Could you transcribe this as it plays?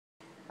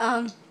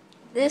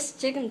This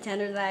chicken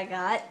tender that I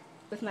got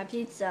with my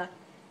pizza,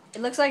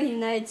 it looks like the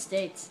United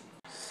States.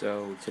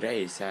 So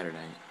today is Saturday,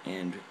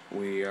 and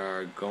we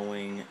are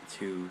going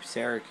to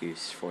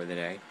Syracuse for the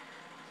day,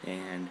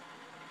 and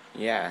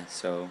yeah,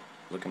 so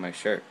look at my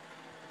shirt.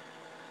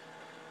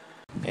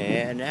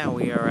 And now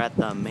we are at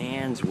the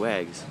Man's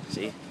Wegs.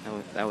 See,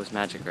 that was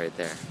magic right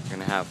there. We're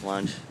gonna have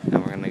lunch,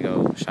 and we're gonna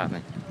go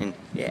shopping, and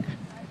yeah.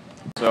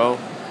 So,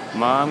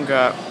 Mom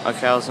got a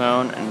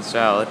calzone and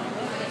salad,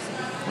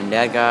 and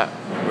Dad got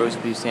a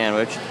roast beef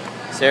sandwich.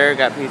 Sarah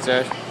got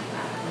pizza,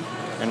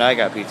 and I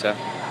got pizza.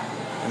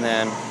 And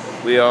then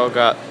we all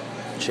got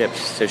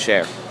chips to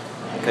share,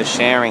 because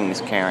sharing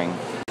is caring.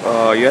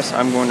 Oh yes,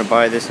 I'm going to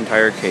buy this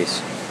entire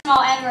case.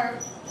 Mall ever.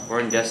 We're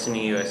in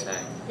Destiny, USA.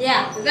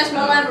 Yeah, the best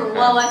mall ever.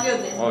 Well, I feel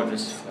this. Oh,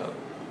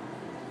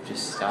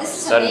 just stop.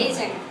 This is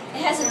amazing.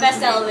 It has the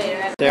best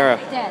elevator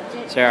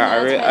ever. Sarah,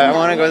 I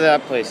want to go to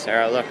that place.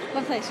 Sarah, look.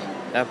 What place?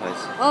 That place.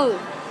 Oh.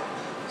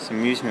 It's an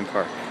amusement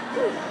park.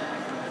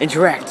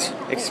 Interact,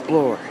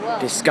 explore,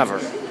 discover.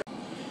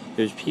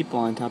 There's people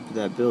on top of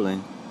that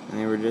building, and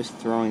they were just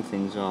throwing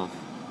things off.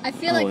 I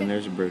feel like and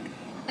there's a bird.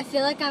 I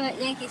feel like I'm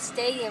at Yankee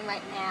Stadium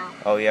right now.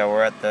 Oh yeah,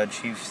 we're at the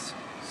Chiefs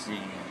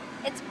Stadium.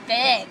 It's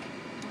big.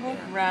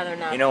 I'd rather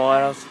not. You know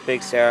what else is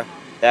big, Sarah?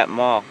 That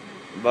mall.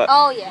 But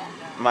oh yeah.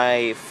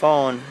 my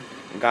phone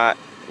got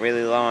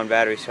really low on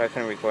battery, so I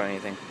couldn't record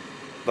anything.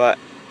 But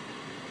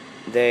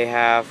they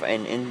have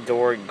an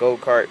indoor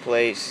go-kart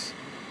place,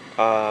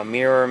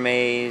 mirror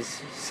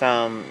maze,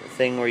 some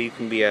thing where you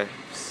can be a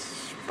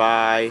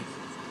spy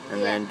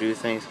and then do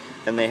things.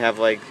 And they have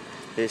like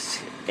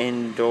this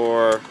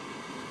indoor,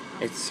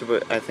 I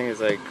think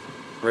it's like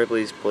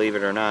Ripley's Believe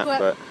It or Not,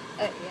 but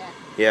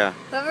yeah.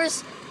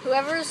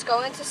 Whoever's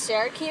going to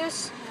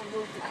Syracuse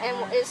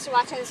and is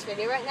watching this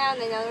video right now and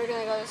they know they're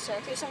gonna go to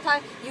Syracuse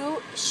sometime,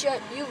 you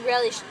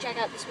really should check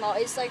out this mall.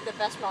 It's like the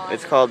best mall ever.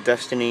 It's called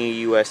Destiny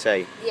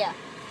USA. Yeah.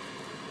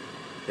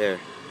 There.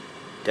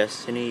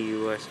 Destiny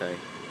USA.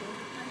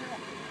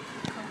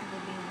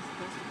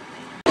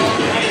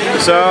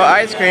 So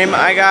ice cream,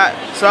 I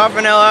got soft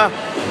vanilla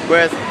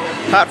with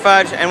hot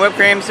fudge and whipped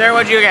cream. Sarah,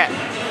 what'd you get?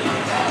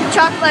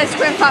 Chocolate ice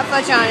cream, hot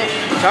fudge on it.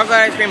 Chocolate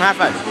ice cream, hot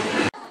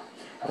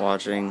fudge.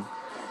 Watching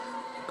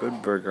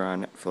Good Burger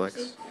on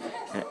Netflix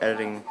and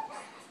editing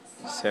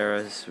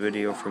Sarah's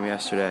video from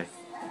yesterday.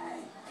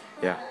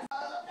 Yeah.